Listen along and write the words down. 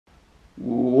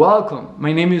Welcome,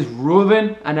 my name is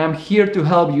Ruben and I'm here to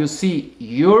help you see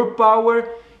your power,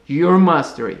 your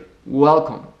mastery.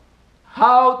 Welcome.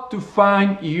 How to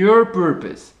find your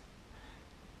purpose.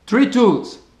 3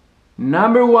 tools.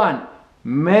 Number 1,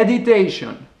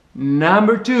 meditation.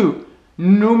 Number 2,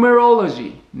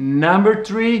 numerology. Number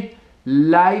 3,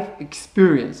 life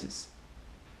experiences.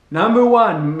 Number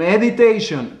 1,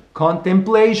 meditation,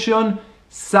 contemplation,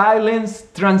 silence,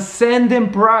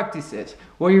 transcendent practices.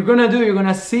 What you're gonna do, you're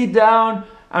gonna sit down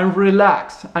and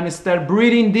relax and start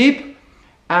breathing deep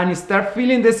and start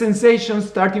feeling the sensations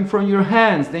starting from your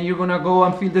hands. Then you're gonna go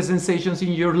and feel the sensations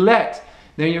in your legs.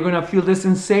 Then you're gonna feel the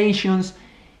sensations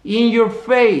in your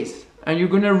face and you're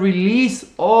gonna release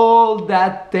all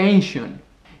that tension.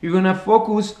 You're gonna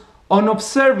focus on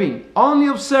observing, only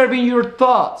observing your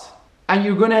thoughts, and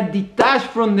you're gonna detach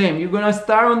from them. You're gonna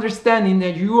start understanding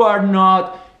that you are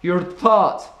not your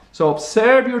thoughts. So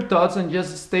observe your thoughts and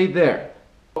just stay there.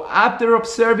 After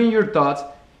observing your thoughts,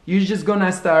 you're just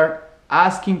gonna start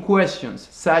asking questions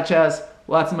such as,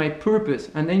 what's my purpose?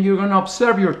 And then you're gonna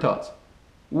observe your thoughts.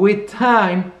 With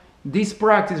time, this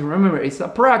practice, remember, it's a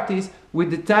practice.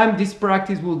 With the time, this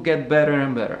practice will get better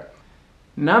and better.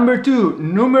 Number 2,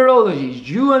 numerology.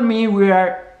 You and me, we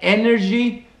are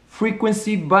energy,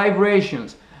 frequency,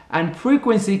 vibrations. And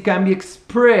frequency can be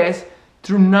expressed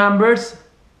through numbers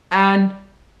and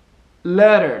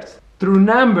letters. Through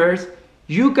numbers,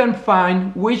 you can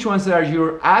find which ones are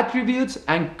your attributes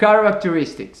and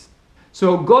characteristics.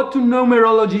 So go to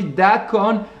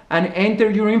numerology.com and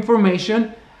enter your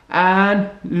information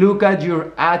and look at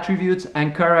your attributes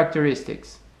and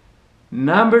characteristics.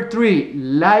 Number 3,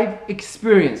 life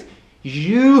experience.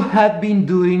 You have been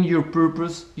doing your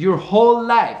purpose your whole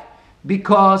life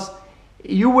because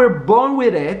you were born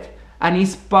with it and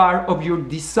it's part of your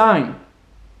design.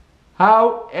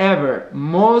 However,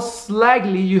 most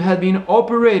likely you have been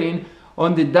operating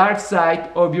on the dark side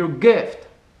of your gift.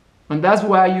 And that's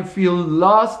why you feel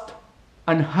lost,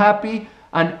 unhappy,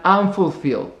 and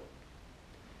unfulfilled.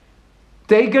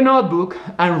 Take a notebook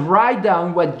and write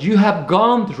down what you have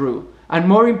gone through, and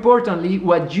more importantly,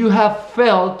 what you have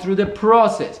felt through the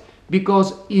process.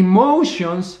 Because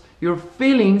emotions, your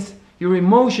feelings, your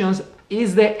emotions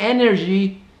is the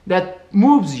energy that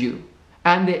moves you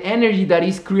and the energy that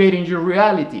is creating your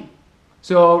reality.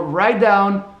 So write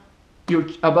down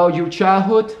about your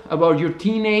childhood, about your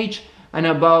teenage, and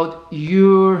about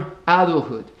your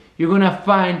adulthood. You're gonna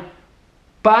find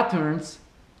patterns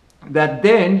that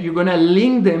then you're gonna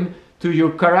link them to your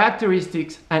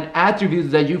characteristics and attributes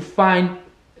that you find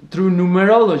through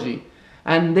numerology.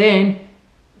 And then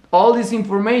all this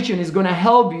information is gonna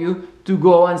help you to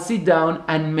go and sit down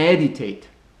and meditate.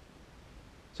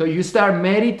 So you start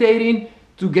meditating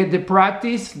to get the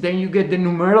practice, then you get the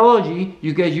numerology,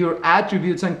 you get your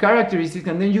attributes and characteristics,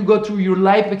 and then you go through your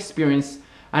life experience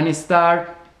and start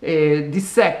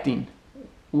dissecting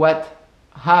what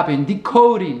happened,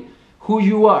 decoding who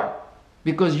you are,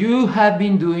 because you have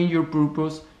been doing your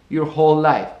purpose your whole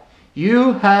life.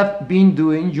 You have been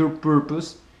doing your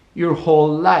purpose your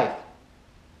whole life.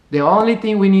 The only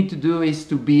thing we need to do is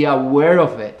to be aware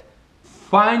of it.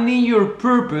 Finding your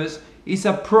purpose is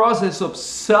a process of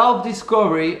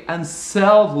self-discovery and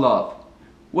self-love.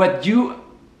 What you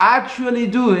actually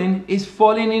doing is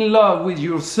falling in love with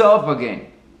yourself again.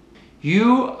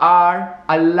 You are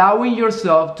allowing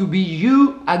yourself to be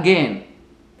you again.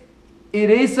 It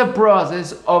is a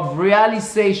process of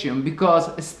realization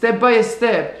because step by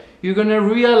step you're gonna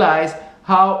realize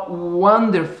how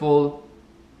wonderful,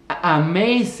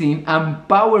 amazing, and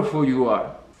powerful you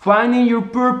are. Finding your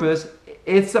purpose,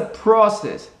 it's a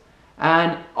process,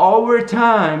 and over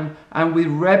time and with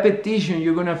repetition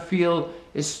you're gonna feel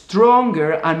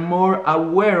stronger and more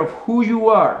aware of who you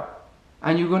are,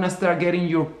 and you're gonna start getting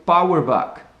your power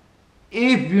back.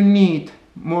 If you need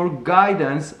more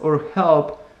guidance or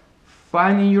help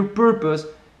finding your purpose,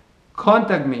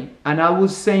 contact me and I will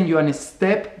send you a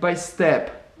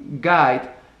step-by-step guide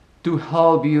to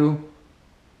help you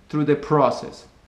through the process.